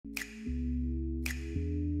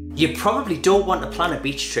You probably don't want to plan a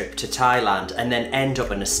beach trip to Thailand and then end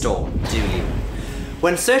up in a storm, do you?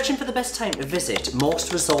 When searching for the best time to visit,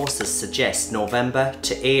 most resources suggest November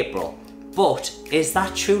to April. But is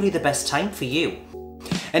that truly the best time for you?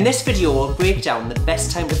 In this video, we'll break down the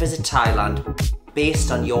best time to visit Thailand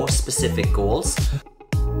based on your specific goals.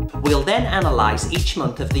 We'll then analyse each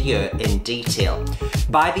month of the year in detail.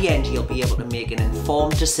 By the end, you'll be able to make an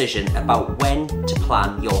informed decision about when to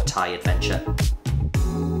plan your Thai adventure.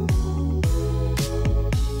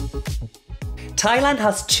 Thailand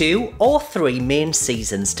has 2 or 3 main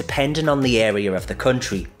seasons depending on the area of the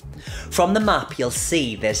country. From the map you'll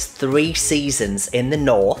see there's 3 seasons in the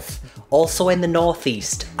north, also in the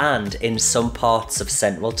northeast and in some parts of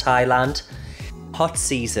central Thailand. Hot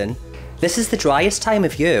season. This is the driest time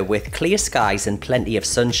of year with clear skies and plenty of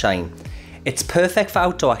sunshine. It's perfect for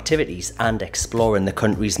outdoor activities and exploring the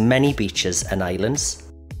country's many beaches and islands.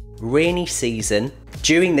 Rainy season.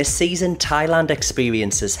 During this season, Thailand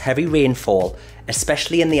experiences heavy rainfall,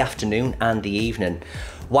 especially in the afternoon and the evening.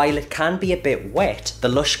 While it can be a bit wet, the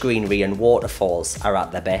lush greenery and waterfalls are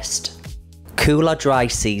at their best. Cooler dry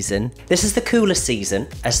season. This is the cooler season,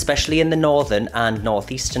 especially in the northern and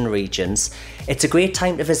northeastern regions. It's a great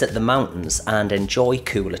time to visit the mountains and enjoy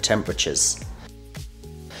cooler temperatures.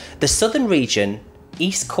 The southern region,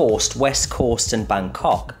 East Coast, West Coast and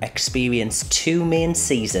Bangkok experience 2 main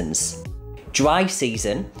seasons. Dry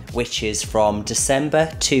season, which is from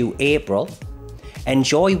December to April.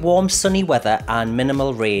 Enjoy warm sunny weather and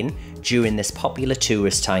minimal rain during this popular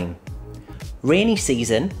tourist time. Rainy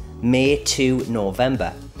season, May to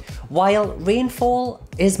November. While rainfall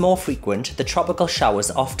is more frequent, the tropical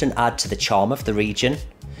showers often add to the charm of the region.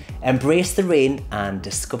 Embrace the rain and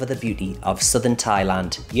discover the beauty of southern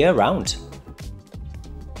Thailand year-round.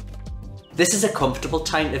 This is a comfortable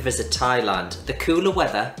time to visit Thailand. The cooler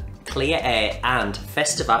weather, clear air and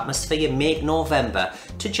festive atmosphere make November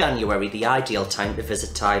to January the ideal time to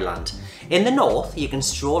visit Thailand. In the north, you can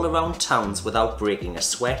stroll around towns without breaking a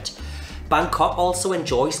sweat. Bangkok also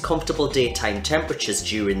enjoys comfortable daytime temperatures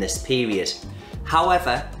during this period.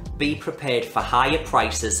 However, be prepared for higher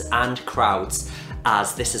prices and crowds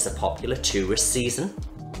as this is a popular tourist season.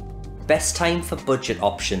 Best time for budget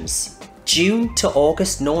options. June to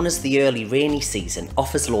August, known as the early rainy season,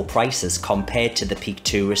 offers low prices compared to the peak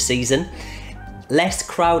tourist season, less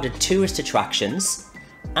crowded tourist attractions,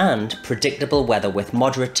 and predictable weather with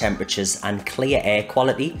moderate temperatures and clear air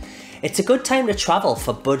quality. It's a good time to travel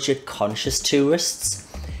for budget-conscious tourists.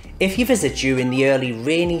 If you visit during the early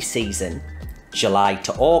rainy season, July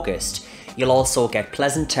to August, you'll also get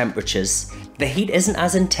pleasant temperatures. The heat isn't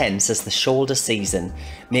as intense as the shoulder season,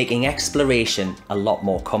 making exploration a lot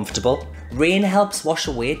more comfortable. Rain helps wash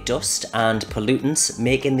away dust and pollutants,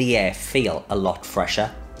 making the air feel a lot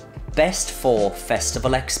fresher. Best for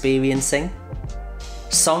festival experiencing.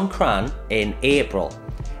 Songkran in April.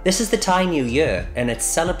 This is the Thai New Year and it's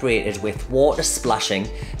celebrated with water splashing,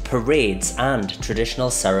 parades and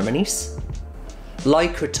traditional ceremonies. Loi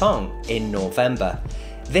Krathong in November.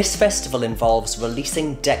 This festival involves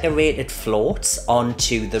releasing decorated floats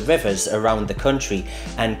onto the rivers around the country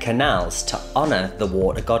and canals to honour the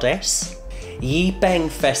water goddess. Yi Beng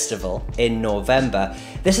Festival in November.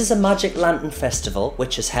 This is a magic lantern festival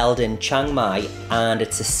which is held in Chiang Mai and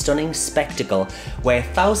it's a stunning spectacle where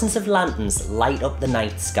thousands of lanterns light up the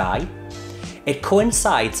night sky. It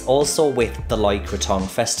coincides also with the Loi Krathong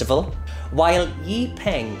Festival. While Yi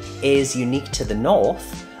Peng is unique to the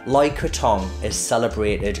north, Loi Krathong is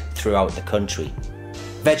celebrated throughout the country.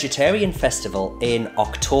 Vegetarian Festival in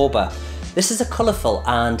October. This is a colourful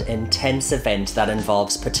and intense event that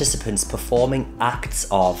involves participants performing acts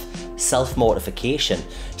of self-mortification,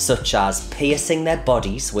 such as piercing their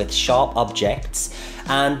bodies with sharp objects,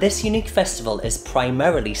 and this unique festival is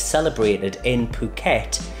primarily celebrated in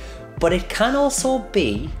Phuket, but it can also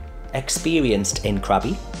be experienced in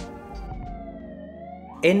Krabi.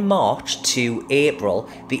 In March to April,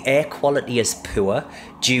 the air quality is poor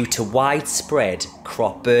due to widespread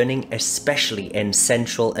crop burning, especially in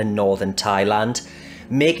central and northern Thailand,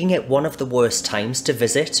 making it one of the worst times to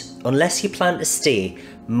visit unless you plan to stay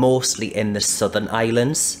mostly in the southern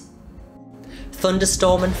islands.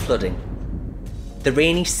 Thunderstorm and flooding. The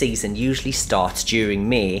rainy season usually starts during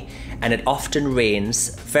May and it often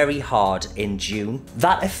rains very hard in June.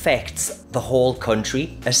 That affects the whole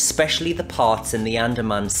country, especially the parts in the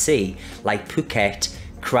Andaman Sea like Phuket,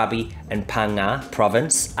 Krabi and Phangan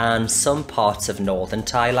province and some parts of northern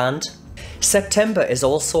Thailand. September is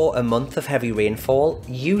also a month of heavy rainfall,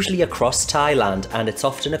 usually across Thailand, and it's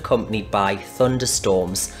often accompanied by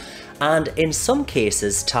thunderstorms and in some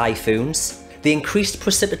cases typhoons. The increased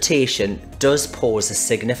precipitation does pose a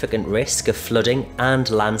significant risk of flooding and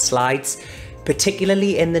landslides,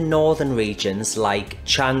 particularly in the northern regions like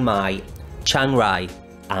Chiang Mai, Chiang Rai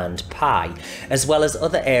and Pai, as well as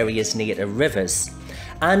other areas near to rivers.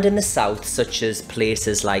 And in the south, such as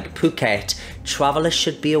places like Phuket, travellers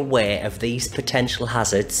should be aware of these potential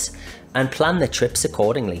hazards and plan their trips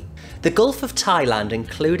accordingly. The Gulf of Thailand,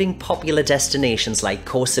 including popular destinations like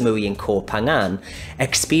Koh Samui and Koh Phangan,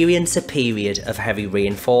 experience a period of heavy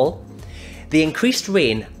rainfall. The increased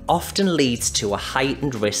rain often leads to a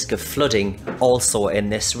heightened risk of flooding also in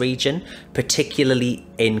this region, particularly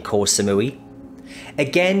in Koh Samui.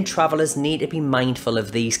 Again, travellers need to be mindful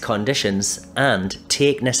of these conditions and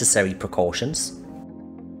take necessary precautions.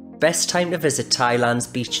 Best time to visit Thailand's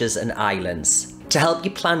beaches and islands. To help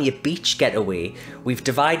you plan your beach getaway, we've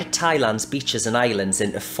divided Thailand's beaches and islands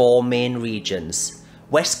into 4 main regions: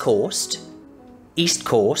 West Coast, East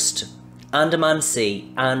Coast, Andaman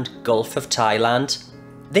Sea and Gulf of Thailand.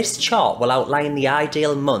 This chart will outline the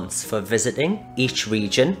ideal months for visiting each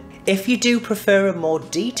region. If you do prefer a more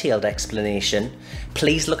detailed explanation,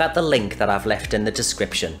 please look at the link that I've left in the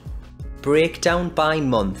description. Breakdown by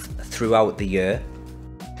month throughout the year.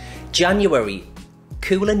 January,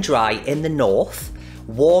 cool and dry in the north,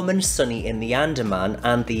 warm and sunny in the Andaman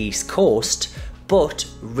and the East Coast, but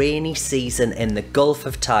rainy season in the Gulf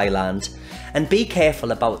of Thailand, and be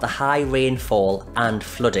careful about the high rainfall and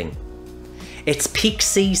flooding. It's peak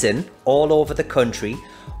season all over the country.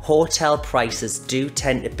 Hotel prices do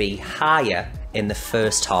tend to be higher in the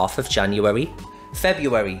first half of January.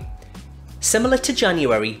 February, similar to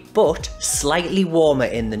January, but slightly warmer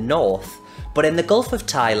in the north, but in the Gulf of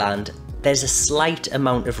Thailand, there's a slight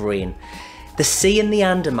amount of rain. The sea in the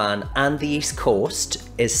Andaman and the East Coast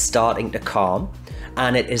is starting to calm,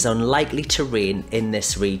 and it is unlikely to rain in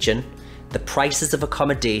this region. The prices of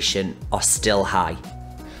accommodation are still high.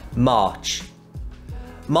 March.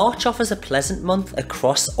 March offers a pleasant month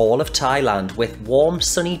across all of Thailand with warm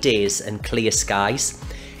sunny days and clear skies.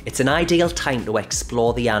 It's an ideal time to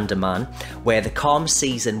explore the Andaman, where the calm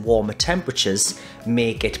seas and warmer temperatures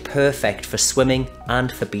make it perfect for swimming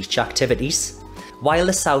and for beach activities. While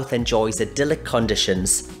the south enjoys idyllic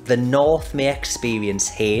conditions, the north may experience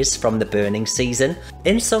haze from the burning season.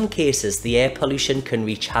 In some cases, the air pollution can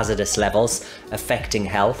reach hazardous levels, affecting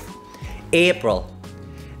health. April.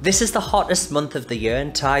 This is the hottest month of the year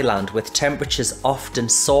in Thailand, with temperatures often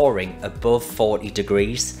soaring above 40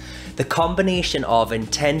 degrees. The combination of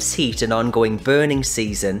intense heat and ongoing burning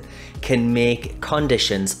season can make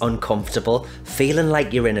conditions uncomfortable, feeling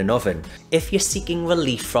like you're in an oven. If you're seeking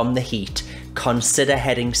relief from the heat, consider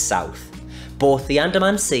heading south. Both the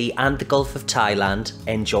Andaman Sea and the Gulf of Thailand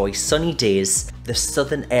enjoy sunny days. The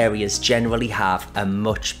southern areas generally have a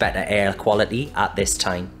much better air quality at this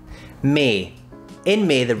time. May. In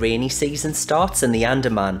May, the rainy season starts in the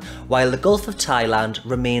Andaman, while the Gulf of Thailand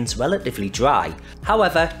remains relatively dry.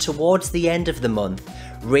 However, towards the end of the month,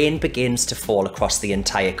 rain begins to fall across the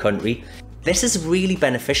entire country. This is really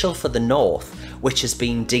beneficial for the north, which has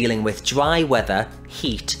been dealing with dry weather,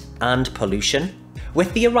 heat and pollution.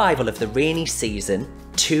 With the arrival of the rainy season,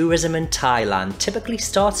 tourism in Thailand typically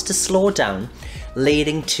starts to slow down,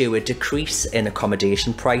 leading to a decrease in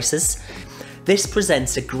accommodation prices. This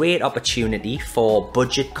presents a great opportunity for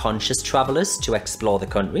budget-conscious travellers to explore the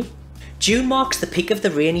country. June marks the peak of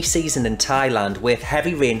the rainy season in Thailand, with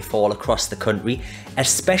heavy rainfall across the country,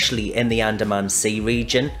 especially in the Andaman Sea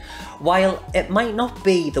region. While it might not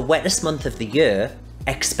be the wettest month of the year,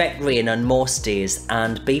 expect rain on most days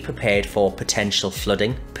and be prepared for potential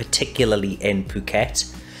flooding, particularly in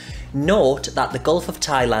Phuket. Note that the Gulf of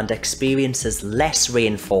Thailand experiences less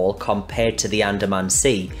rainfall compared to the Andaman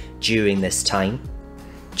Sea during this time.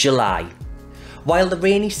 July. While the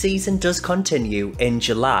rainy season does continue in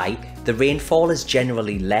July, the rainfall is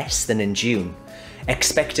generally less than in June.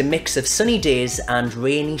 Expect a mix of sunny days and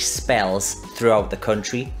rainy spells throughout the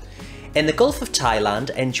country. In the Gulf of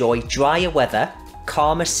Thailand, enjoy drier weather,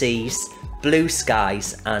 calmer seas, blue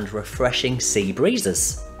skies and refreshing sea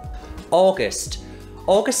breezes. August.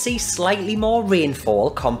 August sees slightly more rainfall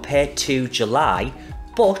compared to July,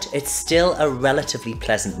 but it's still a relatively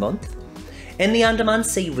pleasant month. In the Andaman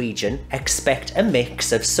Sea region, expect a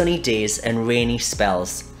mix of sunny days and rainy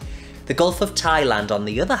spells. The Gulf of Thailand, on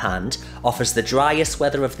the other hand, offers the driest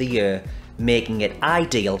weather of the year, making it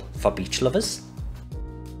ideal for beach lovers.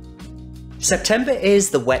 September is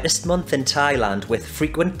the wettest month in Thailand, with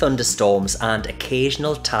frequent thunderstorms and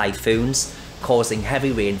occasional typhoons causing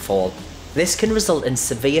heavy rainfall. This can result in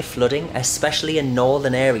severe flooding, especially in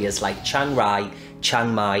northern areas like Chiang Rai,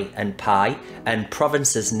 Chiang Mai and Pai, and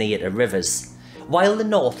provinces near to rivers. While the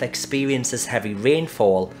north experiences heavy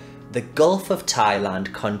rainfall, the Gulf of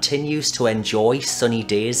Thailand continues to enjoy sunny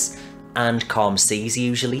days and calm seas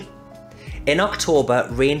usually. In October,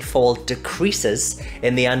 rainfall decreases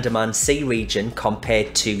in the Andaman Sea region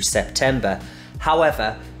compared to September.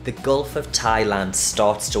 However, the Gulf of Thailand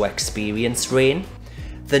starts to experience rain.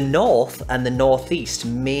 The north and the northeast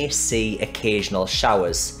may see occasional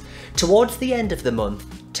showers. Towards the end of the month,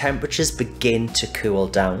 temperatures begin to cool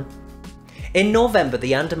down. In November,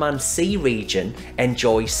 the Andaman Sea region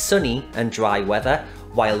enjoys sunny and dry weather,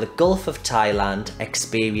 while the Gulf of Thailand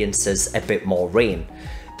experiences a bit more rain.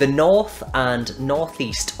 The north and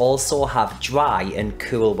northeast also have dry and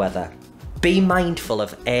cool weather. Be mindful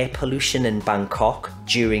of air pollution in Bangkok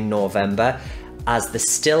during November, as the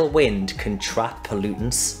still wind can trap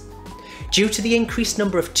pollutants. Due to the increased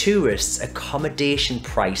number of tourists, accommodation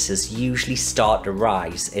prices usually start to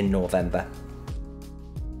rise in November.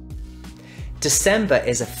 December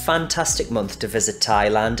is a fantastic month to visit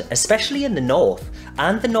Thailand, especially in the north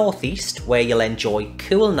and the northeast, where you'll enjoy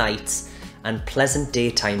cool nights and pleasant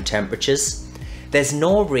daytime temperatures. There's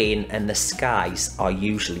no rain and the skies are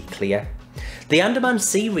usually clear. The Andaman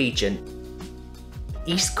Sea region,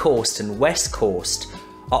 East Coast and West Coast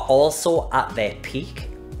are also at their peak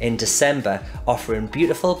in December, offering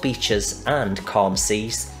beautiful beaches and calm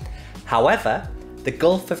seas. However, the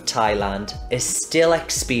Gulf of Thailand is still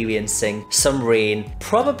experiencing some rain,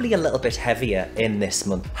 probably a little bit heavier in this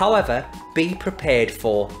month. However, be prepared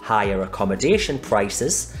for higher accommodation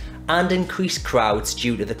prices and increased crowds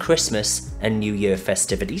due to the Christmas and New Year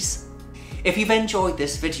festivities. If you've enjoyed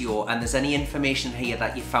this video and there's any information here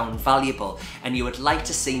that you found valuable and you would like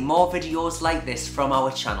to see more videos like this from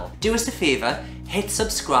our channel, do us a favour, hit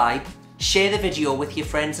subscribe, share the video with your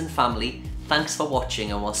friends and family. Thanks for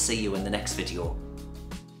watching and we'll see you in the next video.